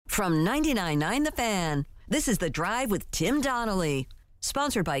From 99.9 The Fan, this is The Drive with Tim Donnelly.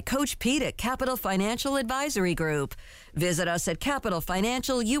 Sponsored by Coach Pete at Capital Financial Advisory Group. Visit us at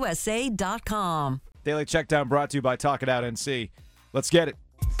capitalfinancialusa.com. Daily Checkdown brought to you by Talk It Out NC. Let's get it.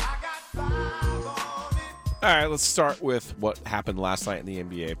 All right, let's start with what happened last night in the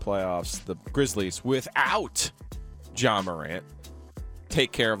NBA playoffs. The Grizzlies, without Ja Morant,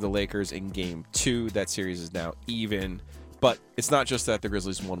 take care of the Lakers in Game 2. That series is now even. But it's not just that the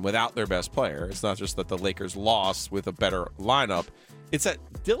Grizzlies won without their best player. It's not just that the Lakers lost with a better lineup. It's that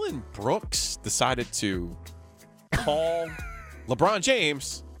Dillon Brooks decided to call LeBron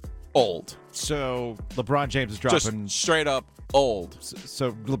James old. So LeBron James is dropping... Just straight up old.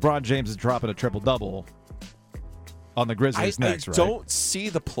 So LeBron James is dropping a triple-double on the Grizzlies next, right? I don't see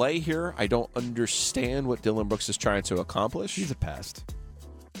the play here. I don't understand what Dillon Brooks is trying to accomplish. He's a pest.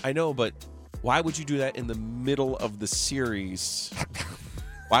 I know, but why would you do that in the middle of the series?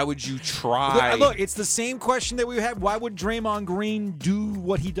 Why would you try? Look, it's the same question that we had. Why would Draymond Green do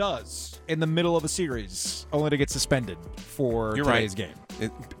what he does in the middle of a series only to get suspended for today's game?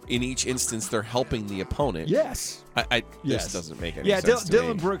 In each instance, they're helping the opponent. Yes. This doesn't make any sense to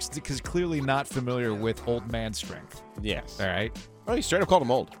Dillon me. Brooks is clearly not familiar with old man strength. Yes. All right. Oh, he straight up called him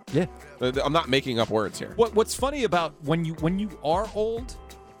old. Yeah. I'm not making up words here. What's funny about when you are old...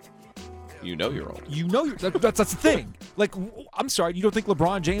 You know you're old. You know that's the thing. Like, I'm sorry, you don't think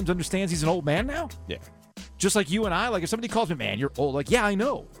LeBron James understands he's an old man now? Yeah. Just like you and I, like if somebody calls me, man, you're old. Like, yeah, I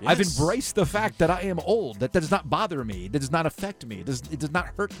know. Yes. I've embraced the fact that I am old. That does not bother me. That does not affect me. It does not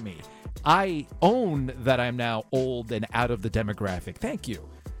hurt me. I own that I'm now old and out of the demographic. Thank you.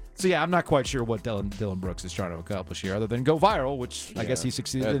 So, yeah, I'm not quite sure what Dillon Brooks is trying to accomplish here other than go viral, which I guess he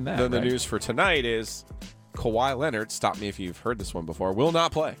succeeded in that. Then the news for tonight is Kawhi Leonard, stop me if you've heard this one before, will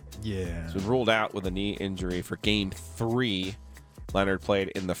not play. Yeah. He's been ruled out with a knee injury for Game 3. Leonard played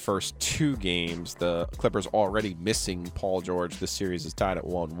in the first 2 games. The Clippers already missing Paul George. This series is tied at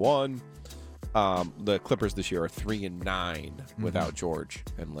 1-1. The Clippers this year are 3-9 without George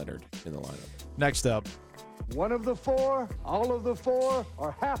and Leonard in the lineup. Next up. One of the 4, all of the 4,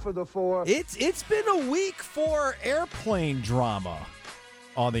 or half of the 4. It's been a week for airplane drama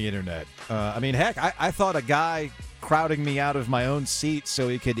on the internet. I mean, heck, I thought a guy crowding me out of my own seat so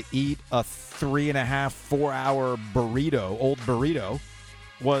he could eat a 3.5-4 hour old burrito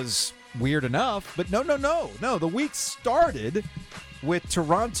was weird enough. But no. The week started with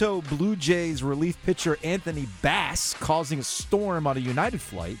Toronto Blue Jays relief pitcher Anthony Bass causing a storm on a United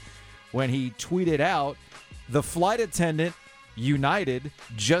flight when he tweeted out, "The flight attendant, United,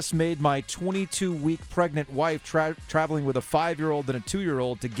 just made my 22-week pregnant wife traveling with a 5-year-old and a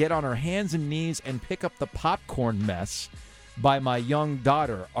 2-year-old to get on her hands and knees and pick up the popcorn mess by my young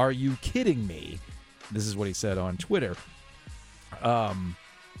daughter. Are you kidding me?" This is what he said on Twitter.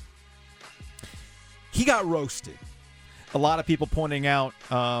 He got roasted. A lot of people pointing out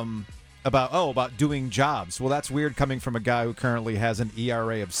about doing jobs. Well, that's weird coming from a guy who currently has an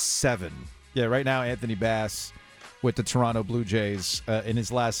ERA of 7. Yeah, right now Anthony Bass with the Toronto Blue Jays in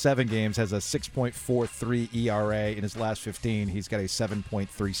his last 7 games has a 6.43 ERA. In his last 15, he's got a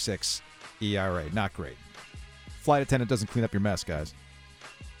 7.36 ERA. Not great. Flight attendant doesn't clean up your mess, guys.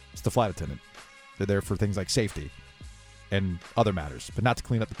 It's the flight attendant. They're there for things like safety and other matters, but not to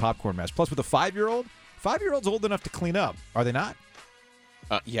clean up the popcorn mess. Plus, with a 5-year-old, 5-year-old's old enough to clean up. Are they not?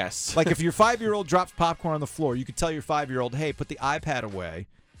 Yes. Like if your 5-year-old drops popcorn on the floor, you could tell your 5-year-old, hey, put the iPad away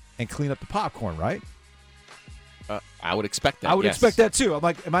and clean up the popcorn, right? I would expect that. I would expect that too. I'm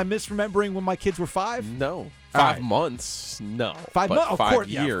like, am I misremembering when my kids were 5? No. 5 months? No. 5 months? Of 5 course,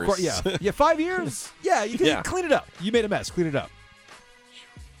 years. Yeah, 5 years? Yeah, you can clean it up. You made a mess. Clean it up.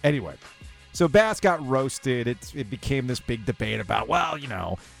 Anyway, so Bass got roasted. It became this big debate about, well, you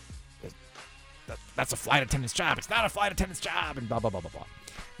know, that's a flight attendant's job. It's not a flight attendant's job, and blah, blah, blah, blah, blah.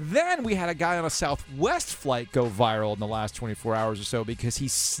 Then we had a guy on a Southwest flight go viral in the last 24 hours or so because he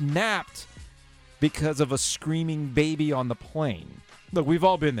snapped because of a screaming baby on the plane. Look, we've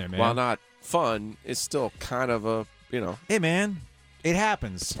all been there, man. While not fun, it's still kind of a, Hey, man, it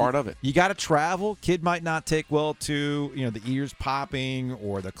happens. It's part of it. You got to travel. Kid might not take well to, the ears popping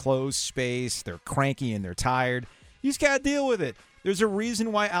or the closed space. They're cranky and they're tired. You just got to deal with it. There's a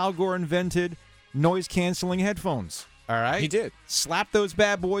reason why Al Gore invented noise-canceling headphones. All right? He did. Slap those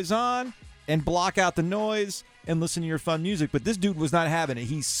bad boys on and block out the noise and listen to your fun music. But this dude was not having it.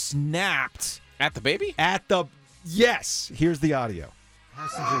 He snapped. At the baby? Yes. Here's the audio.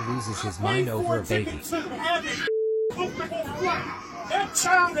 Passenger loses his mind over a baby. That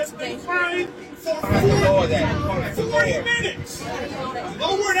child has been crying for 40 minutes.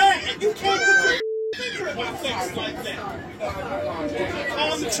 Lower that, and you can't put your My face like that.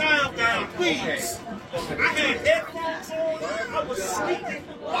 Calm the child down, please. I had headphones on. I was sleeping.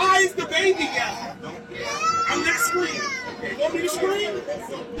 Why is the baby yelling? I'm not screaming. You want me to scream?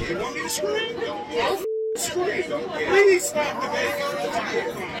 You want me to scream? I'll scream. Please stop the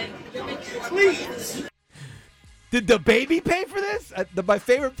baby. Please. Did the baby pay for this? My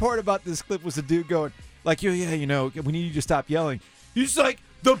favorite part about this clip was the dude going, like, yeah, you know, we need you to stop yelling. He's like,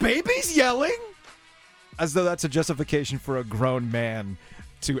 the baby's yelling? As though that's a justification for a grown man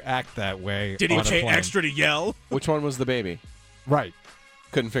to act that way. Did he on a pay plane. extra to yell? Which one was the baby? Right.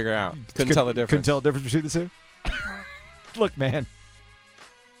 Couldn't figure out. Couldn't tell the difference. Couldn't tell the difference between the two? Look, man.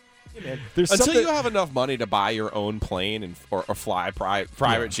 There's Until something... you have enough money to buy your own plane or fly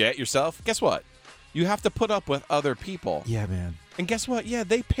private jet yourself, guess what? You have to put up with other people. Yeah, man. And guess what? Yeah,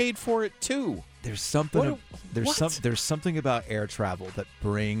 they paid for it too. There's something. What? There's something about air travel that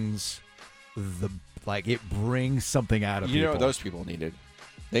brings it brings something out of people. You know what those people needed?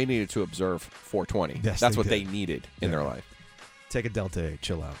 They needed to observe 420. Yes, That's they what did. they needed in their life. Take a Delta 8.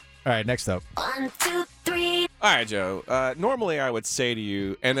 Chill out. All right, next up. 1, 2, 3. All right, Joe. Normally, I would say to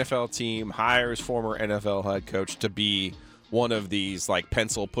you, NFL team hires former NFL head coach to be one of these like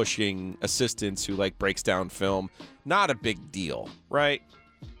pencil pushing assistants who like breaks down film. Not a big deal, right?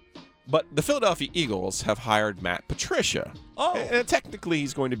 But the Philadelphia Eagles have hired Matt Patricia. Oh. And technically,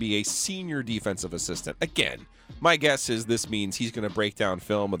 he's going to be a senior defensive assistant. Again, my guess is this means he's going to break down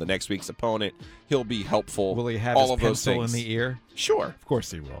film of the next week's opponent. He'll be helpful. Will he have all his of those pencil things. in the ear? Sure. Of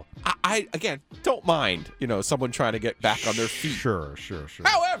course he will. I again, don't mind, someone trying to get back on their feet. Sure.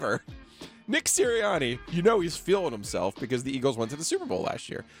 However, Nick Sirianni, he's feeling himself because the Eagles went to the Super Bowl last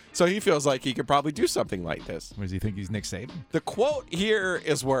year. So he feels like he could probably do something like this. Does he think he's Nick Saban? The quote here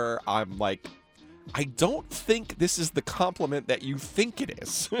is where I'm like, I don't think this is the compliment that you think it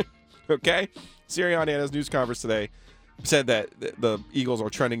is. Okay? Sirianni at his news conference today said that the Eagles are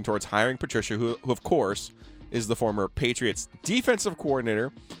trending towards hiring Patricia, who of course is the former Patriots defensive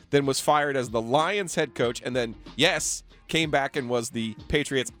coordinator, then was fired as the Lions head coach, and then, yes, came back and was the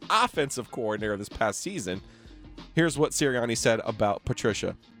Patriots offensive coordinator this past season. Here's what Sirianni said about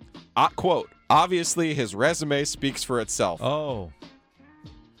Patricia. Quote, obviously his resume speaks for itself. Oh.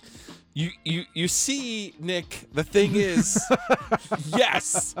 You see, Nick, the thing is,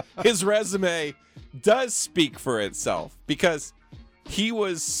 yes, his resume does speak for itself because he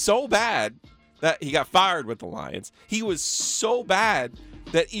was so bad that he got fired with the Lions. He was so bad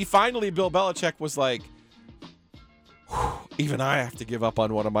that Bill Belichick was like, even I have to give up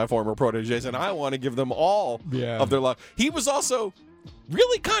on one of my former proteges, and I want to give them all of their love. He was also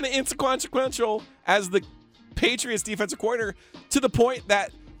really kind of inconsequential as the Patriots defensive coordinator to the point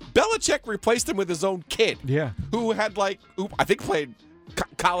that Belichick replaced him with his own kid. Yeah. Who I think played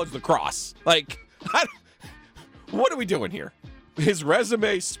college lacrosse. Like, what are we doing here? His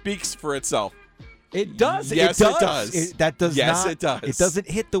resume speaks for itself. It does. Yes, it does. it does. That does yes, not. It does. It doesn't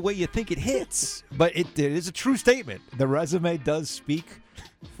hit the way you think it hits, but it is a true statement. The resume does speak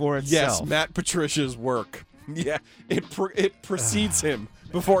for itself. Yes, Matt Patricia's work. Yeah, it precedes him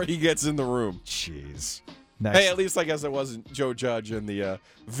before he gets in the room. Jeez. Hey, at least I guess it wasn't Joe Judge in the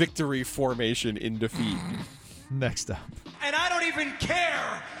victory formation in defeat. Next up. And I don't even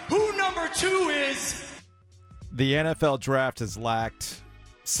care who number 2 is. The NFL draft has lacked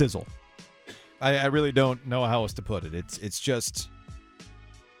sizzle. I really don't know how else to put it. It's just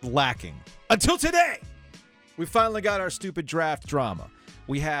lacking. Until today, we finally got our stupid draft drama.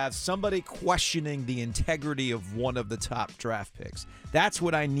 We have somebody questioning the integrity of one of the top draft picks. That's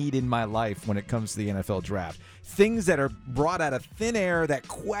what I need in my life when it comes to the NFL draft. Things that are brought out of thin air that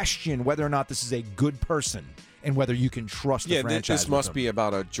question whether or not this is a good person and whether you can trust the franchise. This must be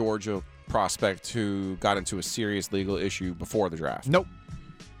about a Georgia prospect who got into a serious legal issue before the draft. Nope.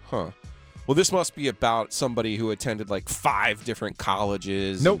 Huh. Well, this must be about somebody who attended like 5 different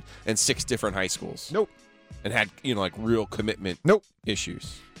colleges and 6 different high schools. Nope. And had, like real commitment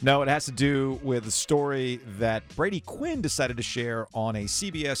issues. No, it has to do with a story that Brady Quinn decided to share on a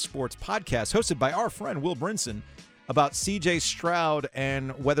CBS Sports podcast hosted by our friend Will Brinson about C.J. Stroud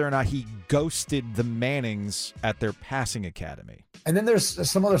and whether or not he ghosted the Mannings at their passing academy. And then there's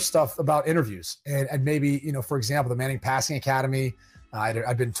some other stuff about interviews. And maybe, for example, the Manning Passing Academy,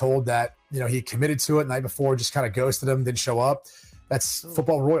 I'd been told that, he committed to it the night before, just kind of ghosted him, didn't show up. That's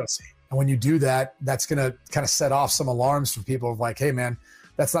football royalty. And when you do that, that's going to kind of set off some alarms for people of like, hey, man,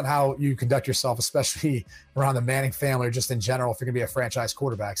 that's not how you conduct yourself, especially around the Manning family or just in general if you're going to be a franchise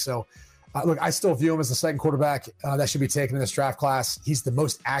quarterback. So, look, I still view him as the second quarterback that should be taken in this draft class. He's the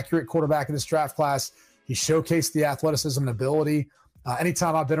most accurate quarterback in this draft class. He showcased the athleticism and ability.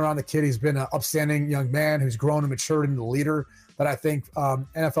 Anytime I've been around the kid, he's been an upstanding young man who's grown and matured into the leader that I think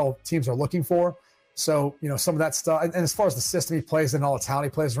NFL teams are looking for. So, some of that stuff. And as far as the system he plays and all the talent he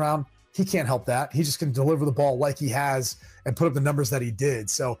plays around, he can't help that. He just can deliver the ball like he has and put up the numbers that he did.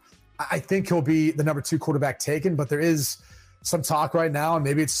 So I think he'll be the number 2 quarterback taken, but there is some talk right now, and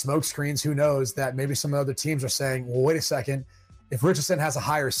maybe it's smoke screens, who knows, that maybe some other teams are saying, well, wait a second, if Richardson has a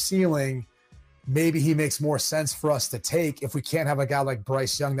higher ceiling, maybe he makes more sense for us to take if we can't have a guy like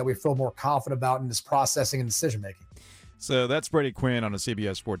Bryce Young that we feel more confident about in his processing and decision-making. So that's Brady Quinn on a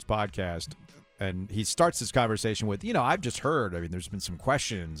CBS Sports podcast. And he starts this conversation with, I've just heard, there's been some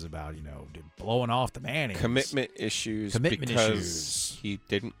questions about, blowing off the Mannings. Commitment issues because he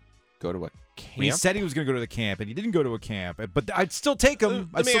didn't go to a camp. He said he was going to go to the camp, and he didn't go to a camp. But I'd still take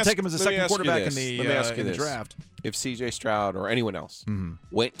him. I'd still take him as a second quarterback in the draft. If C.J. Stroud or anyone else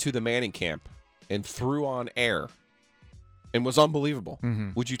went to the Manning camp and threw on air and was unbelievable,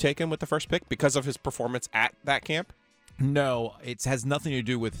 would you take him with the first pick because of his performance at that camp? No, it has nothing to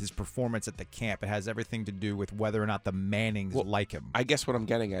do with his performance at the camp. It has everything to do with whether or not the Mannings like him. I guess what I'm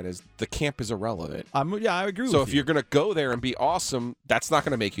getting at is the camp is irrelevant. I agree with you. So if you're going to go there and be awesome, that's not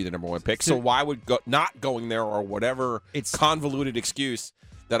going to make you the number 1 pick. So why would not going there or whatever convoluted excuse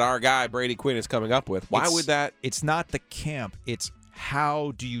that our guy Brady Quinn is coming up with, why would that? It's not the camp. It's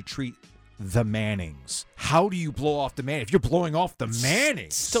how do you treat the Mannings? How do you blow off the Mannings? If you're blowing off the Mannings,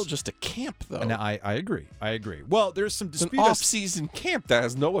 it's still just a camp, though. And I agree. Well, there's some dispute. It's an off-season camp that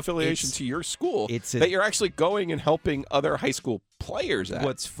has no affiliation to your school. That you're actually going and helping other high school players at.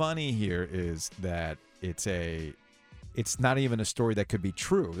 What's funny here is that it's not even a story that could be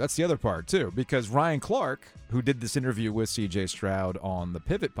true. That's the other part, too, because Ryan Clark, who did this interview with C.J. Stroud on the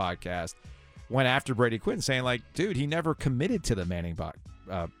Pivot podcast, went after Brady Quinn saying, dude, he never committed to the Manning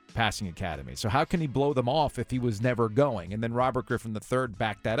passing academy. So how can he blow them off if he was never going? And then Robert Griffin III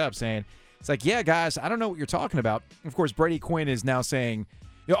backed that up, saying, it's yeah, guys, I don't know what you're talking about. Of course, Brady Quinn is now saying,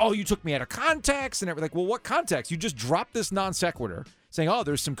 you took me out of context and everything. Well, what context? You just dropped this non sequitur saying,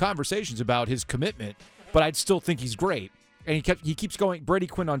 there's some conversations about his commitment, but I'd still think he's great. And he keeps going. Brady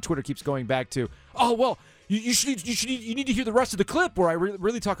Quinn on Twitter keeps going back to, you need to hear the rest of the clip where I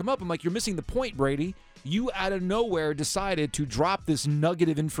really talk him up. I'm you're missing the point, Brady. You out of nowhere decided to drop this nugget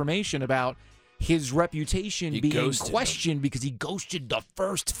of information about his reputation being questioned because he ghosted the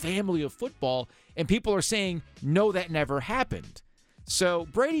first family of football, and people are saying, no, that never happened. So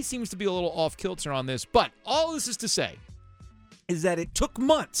Brady seems to be a little off kilter on this, but all this is to say is that it took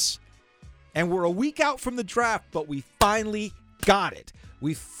months, and we're a week out from the draft, but we finally got it.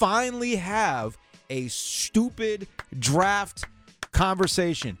 We finally have a stupid draft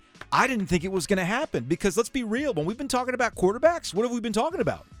conversation. I didn't think it was going to happen because let's be real. When we've been talking about quarterbacks, what have we been talking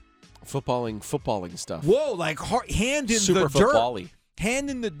about? Footballing stuff. Whoa, hand in Super the football-y. dirt. Hand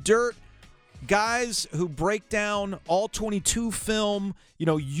in the dirt. Guys who break down all 22 film,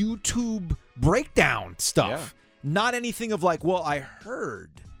 YouTube breakdown stuff. Yeah. Not anything of I heard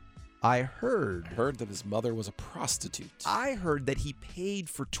that his mother was a prostitute. I heard that he paid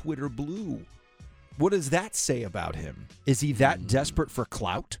for Twitter Blue. What does that say about him? Is he that desperate for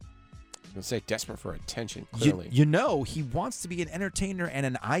clout? I was going to say desperate for attention, clearly. He wants to be an entertainer and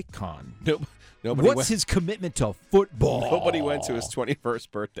an icon. What's his commitment to football? Nobody went to his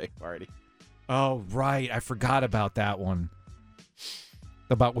 21st birthday party. Oh, right. I forgot about that one.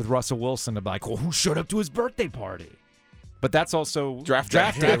 About with Russell Wilson. Who showed up to his birthday party? But that's also draft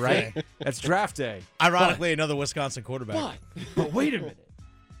day, right? That's draft day. Ironically, another Wisconsin quarterback. But wait a minute.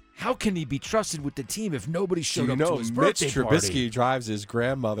 How can he be trusted with the team if nobody showed up to his birthday Mitch party? Trubisky drives his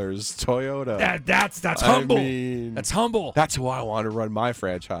grandmother's Toyota. That's humble. That's humble. That's who I want to run my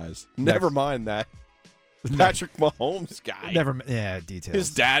franchise. Never mind that. Patrick Mahomes guy. Details. His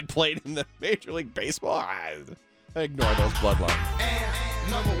dad played in the Major League Baseball. I ignore those bloodlines.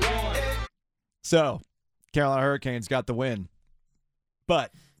 And number 1. So, Carolina Hurricanes got the win,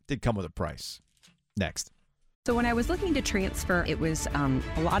 but did come with a price. Next. So when I was looking to transfer, it was a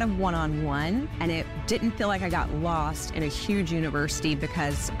lot of one-on-one, and it didn't feel like I got lost in a huge university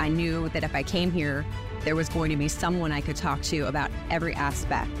because I knew that if I came here, there was going to be someone I could talk to about every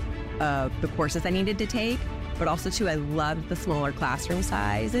aspect of the courses I needed to take, but also, too, I loved the smaller classroom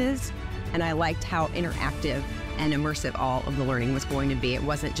sizes, and I liked how interactive and immersive all of the learning was going to be. It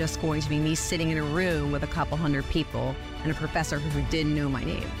wasn't just going to be me sitting in a room with a couple hundred people and a professor who didn't know my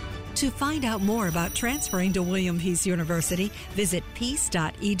name. To find out more about transferring to William Peace University, visit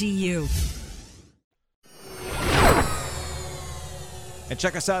peace.edu. And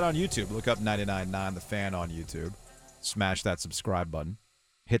check us out on YouTube. Look up 99.9 The Fan on YouTube. Smash that subscribe button.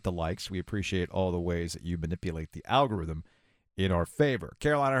 Hit the likes. We appreciate all the ways that you manipulate the algorithm in our favor.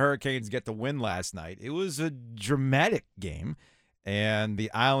 Carolina Hurricanes get the win last night. It was a dramatic game, and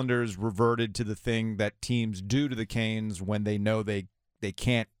the Islanders reverted to the thing that teams do to the Canes when they know they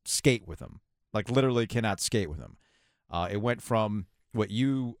can't skate with them, like literally cannot skate with them. It went from what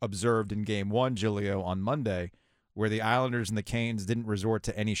you observed in Game 1, Giglio, on Monday, where the Islanders and the Canes didn't resort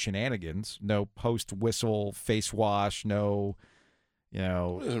to any shenanigans, no post-whistle, face wash, no,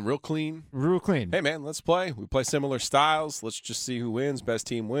 real clean. Real clean. Hey, man, let's play. We play similar styles. Let's just see who wins. Best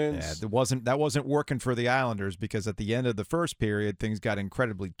team wins. Yeah, that wasn't working for the Islanders because at the end of the first period, things got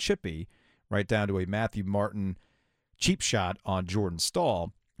incredibly chippy, right down to a Matthew Martin cheap shot on Jordan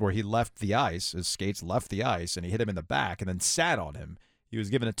Staal, where he left the ice, his skates left the ice, and he hit him in the back and then sat on him. He was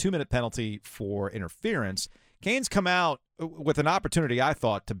given a 2-minute penalty for interference. Canes come out with an opportunity, I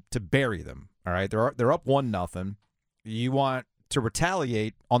thought, to bury them. All right, they're up 1-0. You want to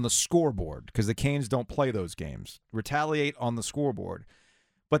retaliate on the scoreboard because the Canes don't play those games. Retaliate on the scoreboard.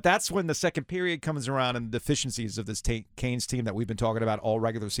 But that's when the second period comes around and the deficiencies of this Canes team that we've been talking about all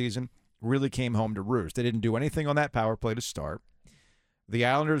regular season really came home to roost. They didn't do anything on that power play to start. The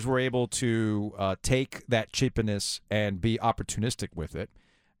Islanders were able to take that chippiness and be opportunistic with it.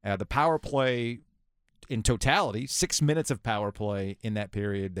 The power play in totality, 6 minutes of power play in that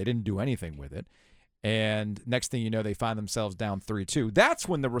period, they didn't do anything with it. And next thing you know, they find themselves down 3-2. That's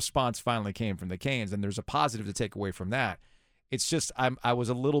when the response finally came from the Canes, and there's a positive to take away from that. It's just I was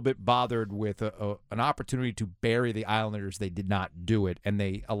a little bit bothered with an opportunity to bury the Islanders. They did not do it, and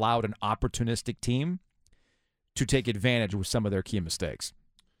they allowed an opportunistic team to take advantage with some of their key mistakes.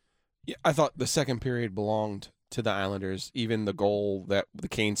 Yeah, I thought the second period belonged to the Islanders. Even the goal that the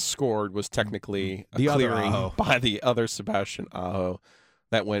Canes scored was technically a clearing by the other Sebastian Aho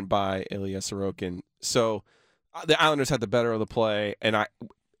that went by Ilya Sorokin. So the Islanders had the better of the play, and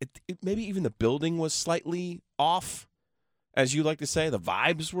maybe even the building was slightly off. As you like to say, the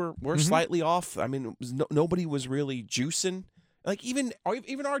vibes were slightly off. I mean, nobody was really juicing. Like even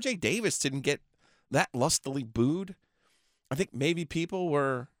R.J. Davis didn't get that lustily booed. I think maybe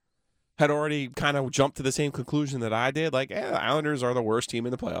people had already kind of jumped to the same conclusion that I did. Like, the Islanders are the worst team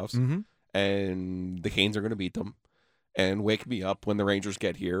in the playoffs, and the Canes are going to beat them. And wake me up when the Rangers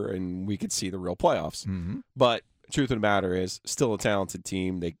get here, and we could see the real playoffs. But truth of the matter is, still a talented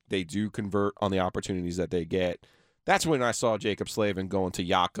team. They do convert on the opportunities that they get. That's when I saw Jacob Slavin go into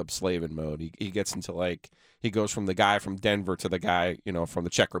Jakob Slavin mode. He gets into he goes from the guy from Denver to the guy from the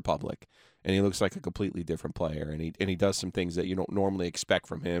Czech Republic, and he looks like a completely different player. And he does some things that you don't normally expect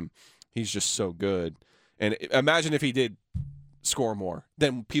from him. He's just so good. And imagine if he did score more,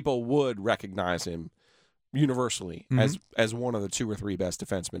 then people would recognize him universally as one of the 2 or 3 best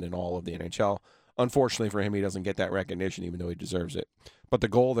defensemen in all of the NHL. Unfortunately for him, he doesn't get that recognition, even though he deserves it. But the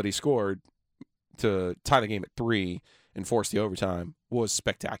goal that he scored to tie the game at 3 and force the overtime was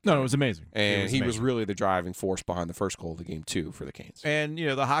spectacular. No, it was amazing. And he was really the driving force behind the first goal of the game, too, for the Canes. And,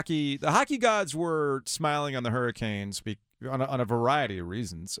 the hockey gods were smiling on the Hurricanes on a variety of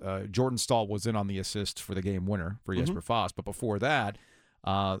reasons. Jordan Staal was in on the assist for the game winner for Jesper Fast. But before that,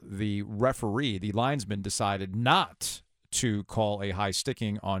 the referee, the linesman, decided not to call a high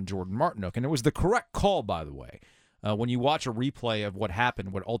sticking on Jordan Martinook. And it was the correct call, by the way. When you watch a replay of what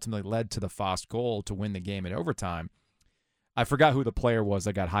happened, what ultimately led to the Fast goal to win the game in overtime, I forgot who the player was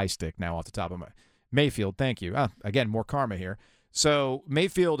that got high stick now off the top of my Mayfield, thank you. Again, more karma here. So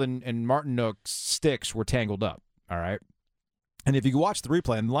Mayfield and Martinook's sticks were tangled up, all right? And if you watch the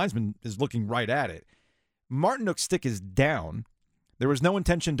replay, and the linesman is looking right at it, Martinook's stick is down. There was no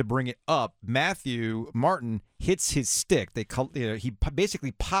intention to bring it up. Matthew Martin hits his stick. He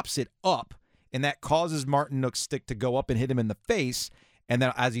basically pops it up, and that causes Martinook's stick to go up and hit him in the face, and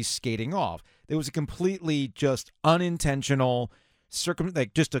then as he's skating off. It was a completely just unintentional,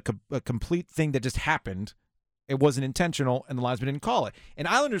 just a complete thing that just happened. It wasn't intentional, and the linesman didn't call it. And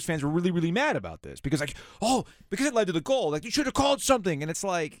Islanders fans were really, really mad about this because because it led to the goal. You should have called something. And it's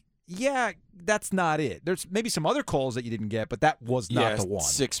like, yeah, that's not it. There's maybe some other calls that you didn't get, but that was not the one.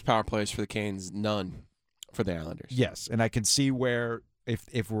 6 power plays for the Canes, none for the Islanders. Yes, and I can see where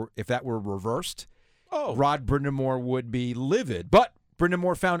if that were reversed, Rod Brindamore would be livid. But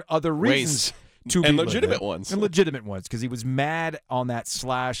Brindamore found other reasons to be legitimate ones. And legitimate ones, because he was mad on that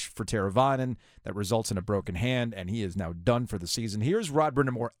slash for Teravainen that results in a broken hand, and he is now done for the season. Here's Rod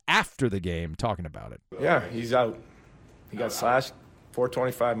Brindamore after the game talking about it. Yeah, he's out. He got slashed,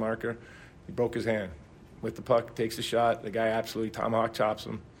 425 marker. He broke his hand. With the puck, takes a shot. The guy absolutely tomahawk chops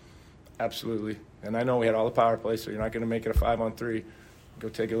him. Absolutely. And I know we had all the power play, so you're not going to make it a 5-on-3. Go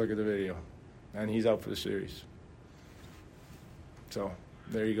take a look at the video. And he's out for the series. So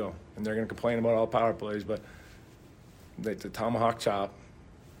there you go. And they're going to complain about all power plays, but the tomahawk chop.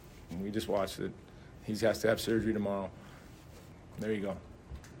 We just watched it. He has to have surgery tomorrow. There you go.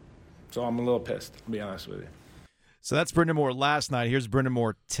 So I'm a little pissed, to be honest with you. So that's Brendan Moore last night. Here's Brendan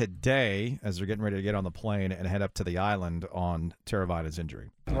Moore today as they're getting ready to get on the plane and head up to the island on Teravaina's injury.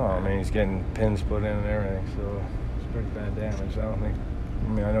 Oh, I mean, he's getting pins put in and everything, so it's pretty bad damage.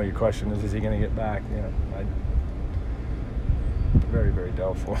 I know your question is he going to get back? Very, very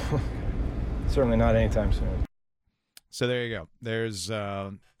doubtful. Certainly not anytime soon. So there you go. There's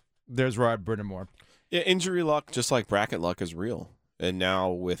Rod Brendan Moore. Yeah, injury luck, just like bracket luck, is real. And now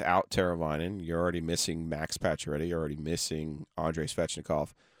without Teravainen, you're already missing Max Pacioretty. You're already missing Andrei Svechnikov.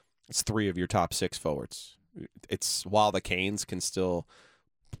 It's 3 of your top 6 forwards. It's while the Canes can still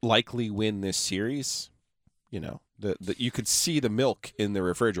likely win this series, you could see the milk in the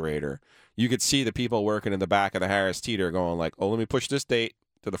refrigerator. You could see the people working in the back of the Harris Teeter going like, "Oh, let me push this date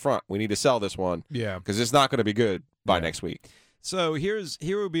to the front. We need to sell this one, because it's not going to be good by next week." So here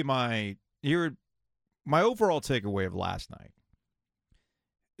would be my overall takeaway of last night.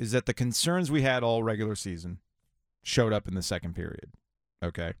 Is that the concerns we had all regular season showed up in the second period,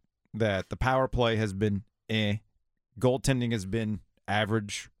 okay? That the power play has been goaltending has been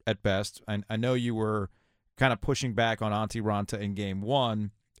average at best. I know you were kind of pushing back on Antti Ranta in Game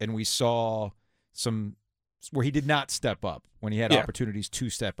 1, and we saw some where he did not step up when he had opportunities to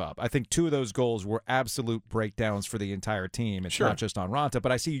step up. I think 2 of those goals were absolute breakdowns for the entire team. It's not just on Ranta,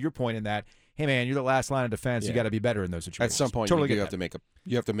 but I see your point in that. Hey man, you're the last line of defense. You got to be better in those situations. At some point, you have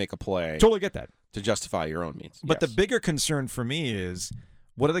to make a play. Totally get that to justify your own means. But the bigger concern for me is,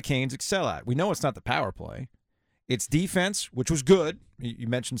 what do the Canes excel at? We know it's not the power play; it's defense, which was good. You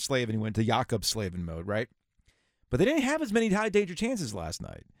mentioned Slavin; he went to Jakob Slavin mode, right? But they didn't have as many high danger chances last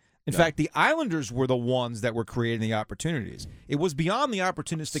night. In fact, the Islanders were the ones that were creating the opportunities. It was beyond the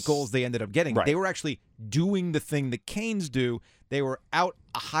opportunistic goals they ended up getting. Right. They were actually doing the thing the Canes do. They were out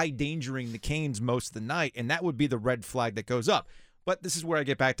high-dangering the Canes most of the night, and that would be the red flag that goes up. But this is where I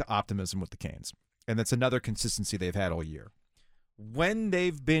get back to optimism with the Canes, and that's another consistency they've had all year. When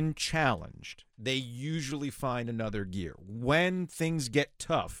they've been challenged, they usually find another gear. When things get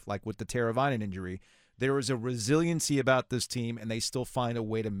tough, like with the Teravainen injury, there is a resiliency about this team, and they still find a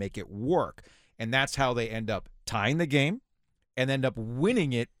way to make it work. And that's how they end up tying the game and end up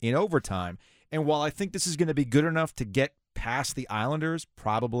winning it in overtime. And while I think this is going to be good enough to get past the Islanders,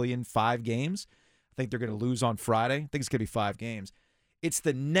 probably in 5 games, I think they're going to lose on Friday. I think it's going to be 5 games. It's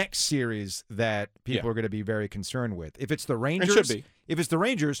the next series that people are going to be very concerned with. If it's the Rangers, it should be. If it's the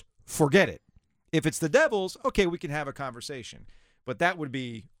Rangers, forget it. If it's the Devils, okay, we can have a conversation. But that would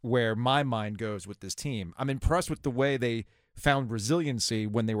be where my mind goes with this team. I'm impressed with the way they found resiliency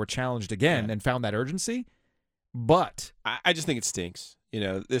when they were challenged again and found that urgency. But I just think it stinks.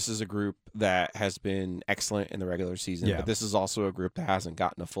 This is a group that has been excellent in the regular season, but this is also a group that hasn't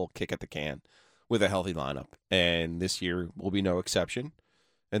gotten a full kick at the can with a healthy lineup. And this year will be no exception.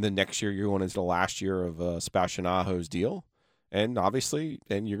 And then next year, you're going into the last year of Sebastian Aho's deal. And obviously,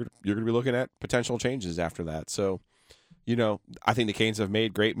 you're going to be looking at potential changes after that. So, I think the Canes have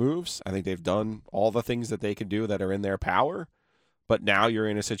made great moves. I think they've done all the things that they can do that are in their power. But now you're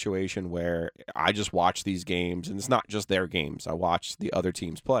in a situation where I just watch these games, and it's not just their games. I watch the other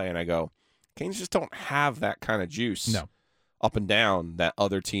teams play, and I go, Canes just don't have that kind of juice up and down that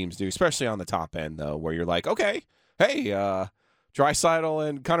other teams do, especially on the top end, though, where you're like, okay, hey, Draisaitl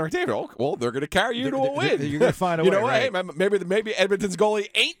and Connor McDavid, well, they're going to carry you to a win. You're going to find a way, right? Hey, maybe Edmonton's goalie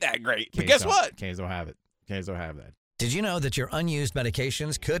ain't that great. But guess what? Canes don't have it. Canes don't have that. Did you know that your unused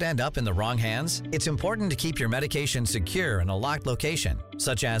medications could end up in the wrong hands? It's important to keep your medications secure in a locked location,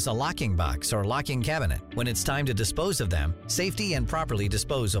 such as a locking box or locking cabinet. When it's time to dispose of them, safely and properly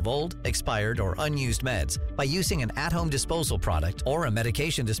dispose of old, expired, or unused meds by using an at-home disposal product or a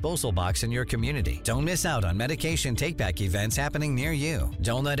medication disposal box in your community. Don't miss out on medication take-back events happening near you.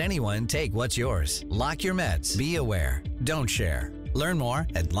 Don't let anyone take what's yours. Lock your meds. Be aware. Don't share. Learn more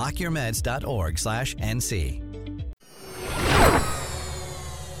at lockyourmeds.org/NC.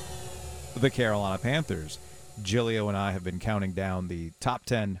 The Carolina Panthers. Giglio and I have been counting down the top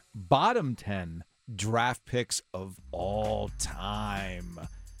 10, bottom 10 draft picks of all time.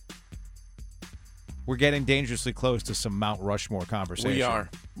 We're getting dangerously close to some Mount Rushmore conversation.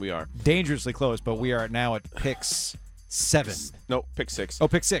 We are. Dangerously close, but we are now at picks 7. No, pick 6. Oh,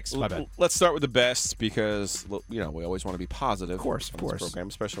 pick 6. My bad. Let's start with the best because, we always want to be positive. Of course. Program,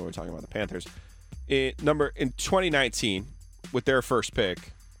 especially when we're talking about the Panthers. In 2019, with their first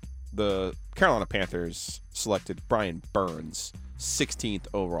pick, the Carolina Panthers selected Brian Burns, 16th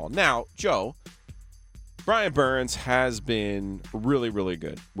overall. Now, Joe, Brian Burns has been really, really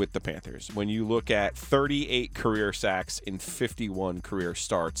good with the Panthers. When you look at 38 career sacks in 51 career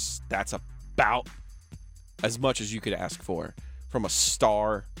starts, that's about as much as you could ask for from a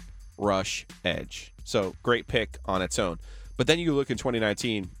star rush edge. So great pick on its own. But then you look in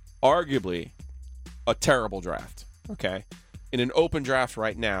 2019, arguably a terrible draft, okay? In an open draft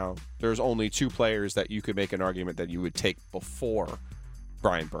right now, there's only 2 players that you could make an argument that you would take before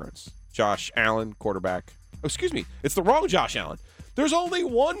Brian Burns. Josh Allen, quarterback. Oh, excuse me, it's the wrong Josh Allen. There's only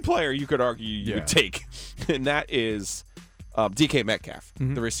one player you could argue you would take, and that is DK Metcalf,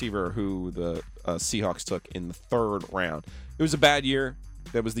 the receiver who the Seahawks took in the 3rd round. It was a bad year.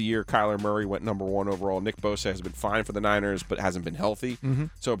 That was the year Kyler Murray went number 1 overall. Nick Bosa has been fine for the Niners, but hasn't been healthy.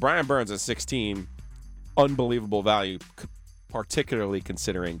 So Brian Burns at 16, unbelievable value, particularly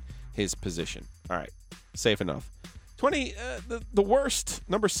considering his position. All right, safe enough. The worst,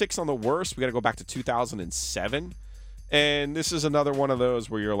 number 6 on the worst, we got to go back to 2007. And this is another one of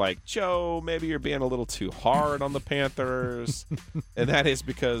those where you're like, Joe, maybe you're being a little too hard on the Panthers. And that is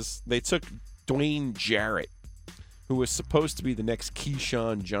because they took Dwayne Jarrett, who was supposed to be the next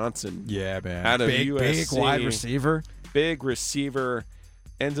Keyshawn Johnson. Yeah, man. Out of big, USC. big wide receiver. Big receiver.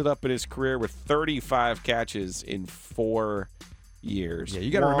 Ended up in his career with 35 catches in 4 years. Yeah,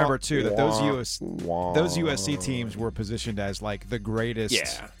 you got to remember, too, that those USC teams were positioned as, like, the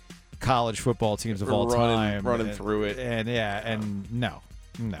greatest college football teams of all time. Running through it. And no.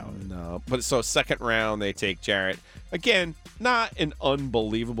 But so 2nd round, they take Jarrett. Again, not an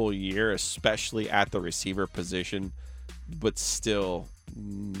unbelievable year, especially at the receiver position, but still,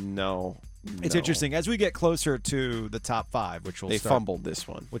 no. It's interesting. As we get closer to the top 5, they fumbled this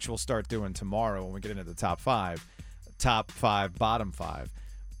one, which we'll start doing tomorrow when we get into the top 5, bottom 5,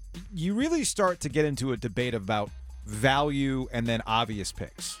 you really start to get into a debate about value and then obvious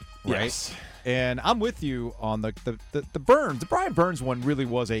picks, right? Yes. And I'm with you on the Burns. The Brian Burns one really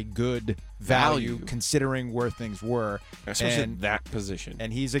was a good value considering where things were. Especially in that position.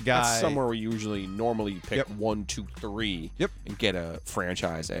 And he's a guy. That's somewhere where you usually normally pick 1, 2, 3 and get a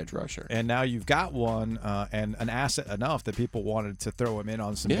franchise edge rusher. And now you've got one and an asset enough that people wanted to throw him in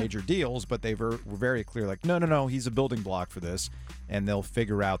on some major deals, but they were very clear, like, no, he's a building block for this, and they'll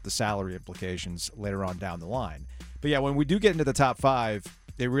figure out the salary implications later on down the line. But yeah, when we do get into the top 5,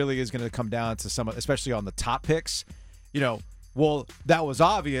 it really is going to come down to some, especially on the top picks, well, that was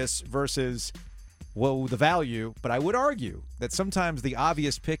obvious versus, well, the value. But I would argue that sometimes the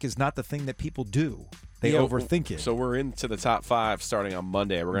obvious pick is not the thing that people do. They overthink it. So we're into the top 5 starting on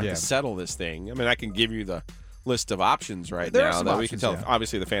Monday. We're going to have to settle this thing. I mean, I can give you the list of options right now that we can tell.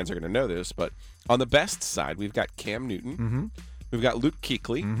 Obviously, the fans are going to know this. But on the best side, we've got Cam Newton. We've got Luke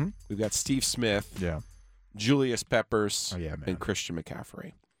Kuechly. We've got Steve Smith. Julius Peppers, and Christian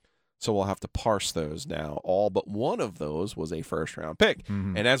McCaffrey. So we'll have to parse those now. All but one of those was a first-round pick.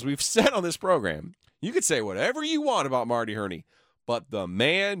 And as we've said on this program, you could say whatever you want about Marty Herney, but the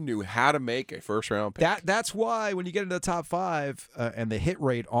man knew how to make a first-round pick. That's why when you get into the top 5 and the hit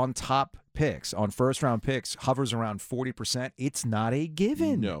rate on top picks, on first-round picks, hovers around 40%, it's not a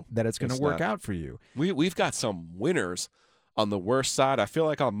given that it's going to work out for you. We've got some winners on the worst side. I feel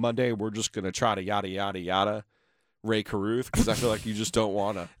like on Monday we're just going to try to yada Ray Caruth, because I feel like you just don't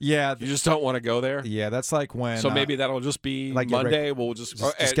want to. You just don't want to go there. Yeah, that's like when. So maybe that'll just be like Monday. We'll just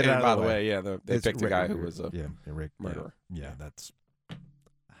get it out of the way. They picked a guy who was a murderer. Yeah, that's.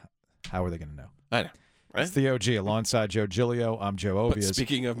 How are they going to know? I know. Right? It's the OG alongside Joe Giglio. I'm Joe Ovies. But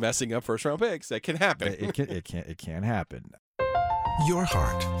speaking of messing up first round picks, that can happen. It can happen. Your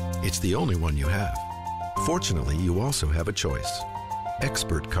heart. It's the only one you have. Fortunately, you also have a choice.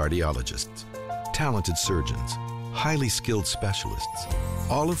 Expert cardiologists, talented surgeons, highly skilled specialists,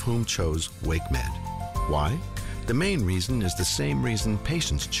 all of whom chose WakeMed. Why? The main reason is the same reason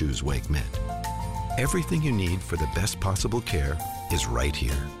patients choose WakeMed. Everything you need for the best possible care is right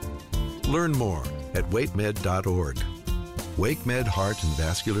here. Learn more at wakemed.org. WakeMed Heart and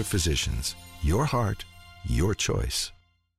Vascular Physicians. Your heart, your choice.